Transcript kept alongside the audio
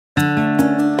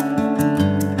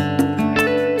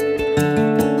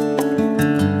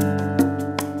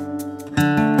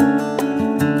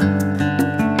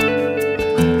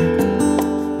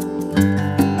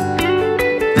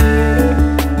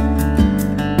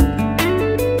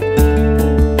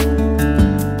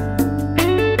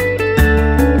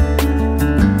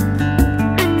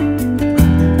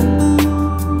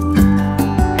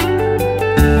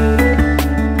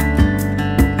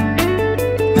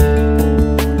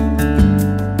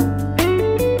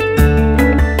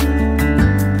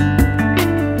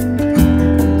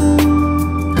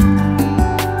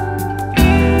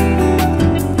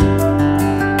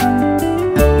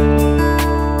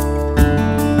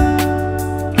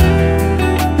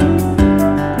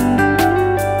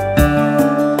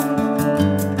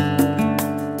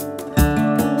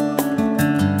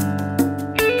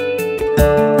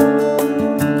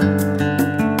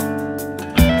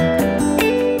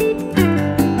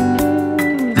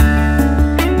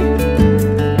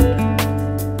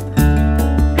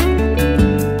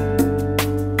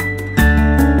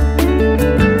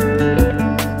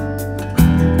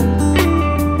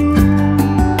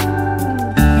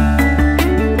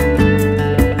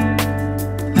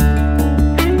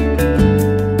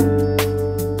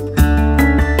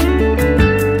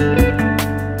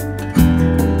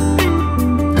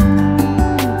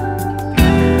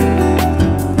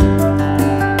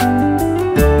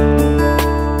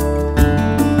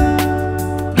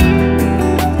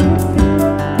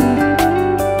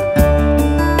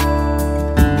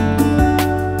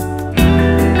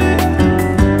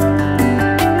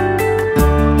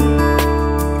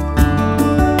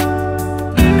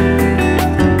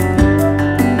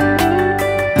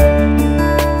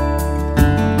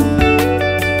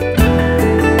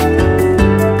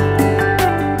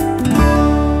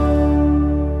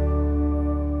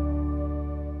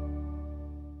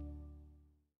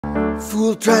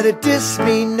Fool, try to diss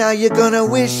me, now you're gonna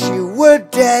wish you were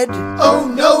dead. Oh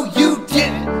no, you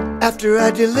didn't. After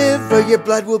I deliver, your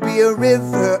blood will be a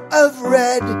river of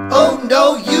red. Oh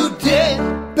no, you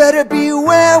didn't. Better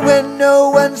beware when no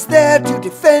one's there to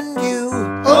defend you.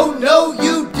 Oh no,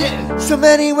 you didn't. So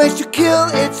many ways to kill,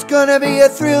 it's gonna be a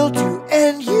thrill to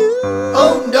end you.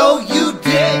 Oh no, you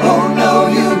didn't. Oh no,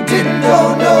 you didn't.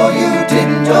 Oh no, you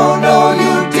didn't. Oh no,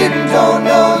 you didn't. Oh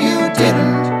no, you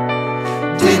didn't.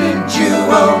 Didn't you?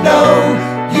 Oh no,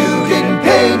 you didn't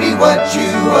pay me what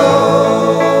you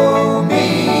owe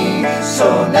me.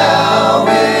 So now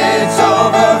it's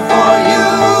over for you.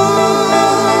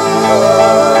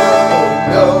 Oh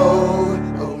no,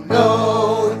 oh no,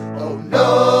 oh no,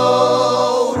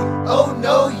 oh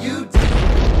no, you didn't.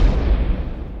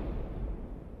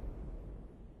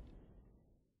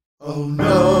 Oh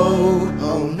no,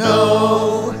 oh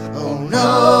no, oh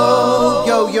no,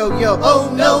 yo, yo, yo, Oh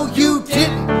no, you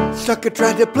didn't. Sucker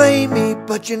tried to play me,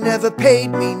 but you never paid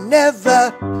me,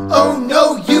 never. Oh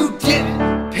no, you didn't.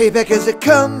 Payback is a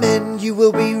coming, you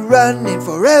will be running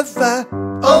forever.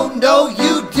 Oh no,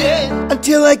 you didn't.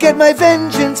 Until I get my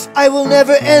vengeance, I will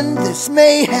never end this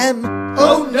mayhem.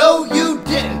 Oh no, you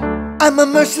didn't. I'm a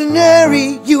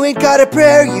mercenary, you ain't got a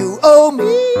prayer you owe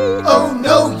me. Oh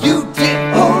no, you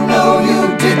didn't. Oh no,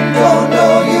 you didn't. Oh no,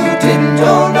 you didn't.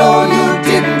 Oh no, you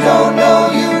didn't. Oh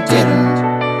no, you didn't.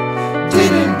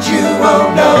 Didn't you? Oh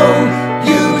no,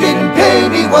 you didn't pay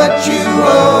me what you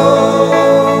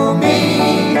owe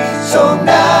me. So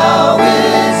now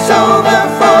it's over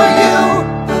for you.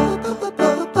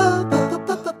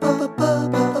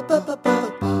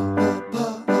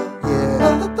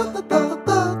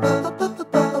 Yeah.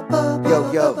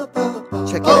 Yo, yo,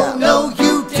 check it Oh out. no,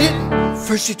 you didn't.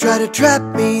 First you try to trap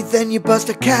me, then you bust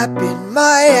a cap in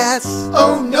my ass.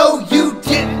 Oh no, you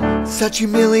didn't. Such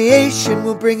humiliation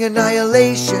will bring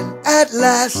annihilation at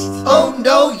last. Oh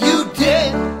no, you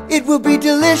didn't. It will be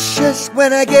delicious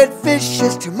when I get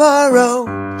vicious tomorrow.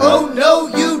 Oh no,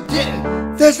 you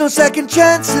didn't. There's no second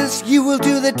chances, you will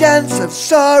do the dance of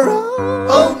sorrow.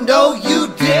 Oh no, you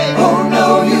didn't. Oh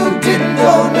no, you didn't.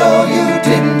 Oh no, you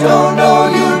didn't. Oh no,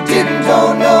 you didn't.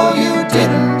 Oh no, you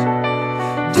didn't.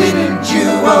 Didn't you?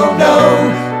 Oh no,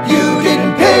 you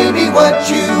didn't pay me what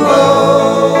you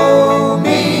owe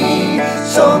me.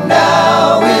 So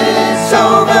now it's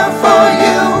over for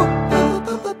you.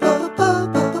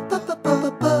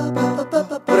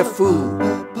 What a fool.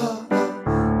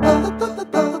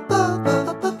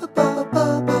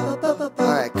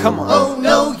 Alright, come on. Oh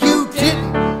no, you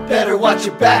didn't. Better watch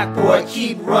your back, boy,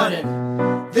 keep running.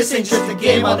 This ain't just a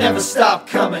game, I'll never stop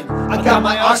coming. I got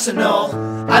my arsenal,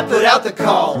 I put out the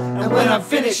call. And when I'm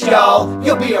finished, y'all,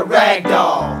 you'll be a rag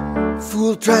doll.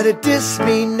 Fool, try to diss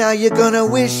me, now you're gonna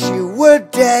wish you were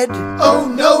dead. Oh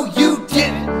no, you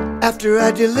didn't. After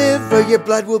I deliver, your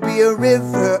blood will be a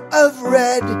river of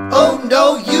red. Oh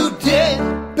no, you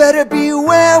didn't. Better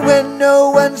beware when no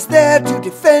one's there to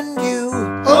defend you.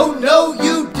 Oh no,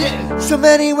 you didn't. So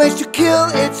many ways to kill,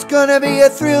 it's gonna be a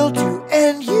thrill to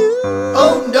end you.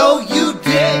 Oh no, you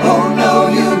didn't. Oh no,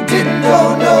 you didn't.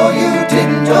 Oh no, you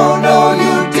didn't. Oh no,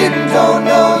 you didn't. Oh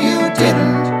no, you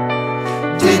didn't.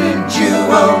 Didn't you?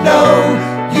 Oh no,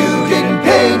 you didn't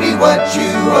pay me what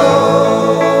you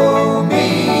owe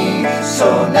me.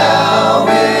 So now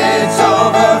it's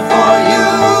over for you.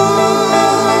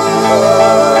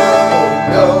 Oh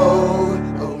no,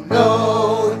 oh no,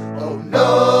 oh no,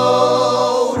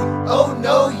 Oh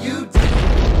no, you didn't.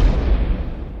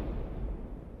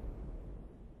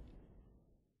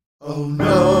 oh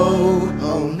no,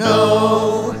 oh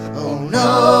no, oh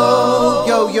no,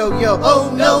 yo, yo, yo.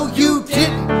 Oh no, you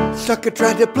didn't. Sucker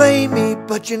tried to play me,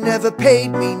 but you never paid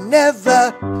me,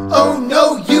 never. Oh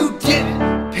no, you didn't.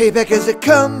 Payback is a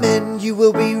coming, you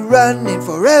will be running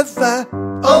forever.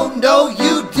 Oh no,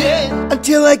 you didn't.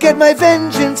 Until I get my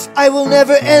vengeance, I will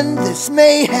never end this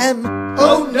mayhem.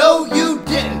 Oh no, you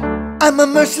didn't. I'm a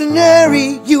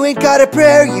mercenary, you ain't got a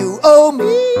prayer you owe me.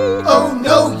 Oh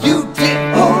no, you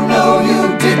didn't. Oh no, you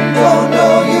didn't. Oh no,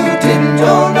 you didn't.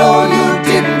 Oh no, you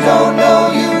didn't. Oh no,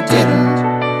 you didn't.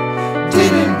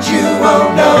 Didn't you? Oh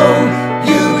no,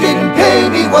 you didn't pay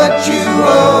me what you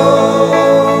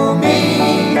owe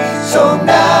me. So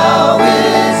now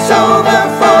it's over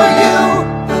for you.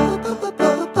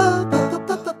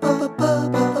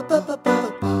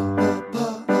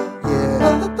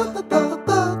 Yeah.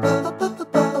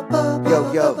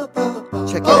 Yo, yo,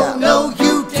 check it Oh out. no,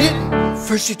 you didn't.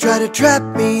 First you try to trap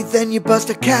me, then you bust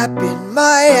a cap in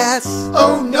my ass.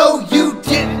 Oh no, you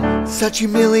didn't. Such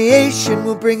humiliation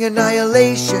will bring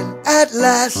annihilation at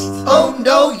last. Oh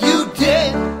no, you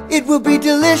didn't. It will be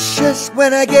delicious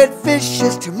when I get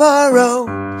vicious tomorrow.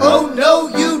 Oh no,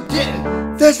 you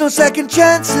didn't. There's no second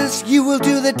chances, you will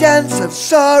do the dance of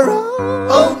sorrow.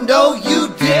 Oh no, you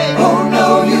didn't. Oh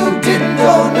no, you didn't.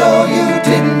 Oh no, you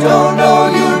didn't. Oh no,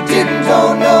 you didn't.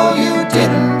 Oh no, you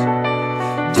didn't.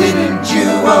 Didn't you?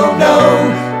 Oh no,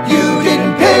 you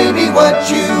didn't pay me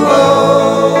what you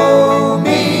owe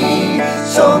me.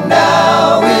 So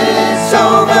now it's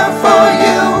over for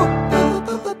you.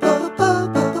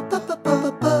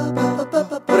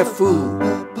 What a fool.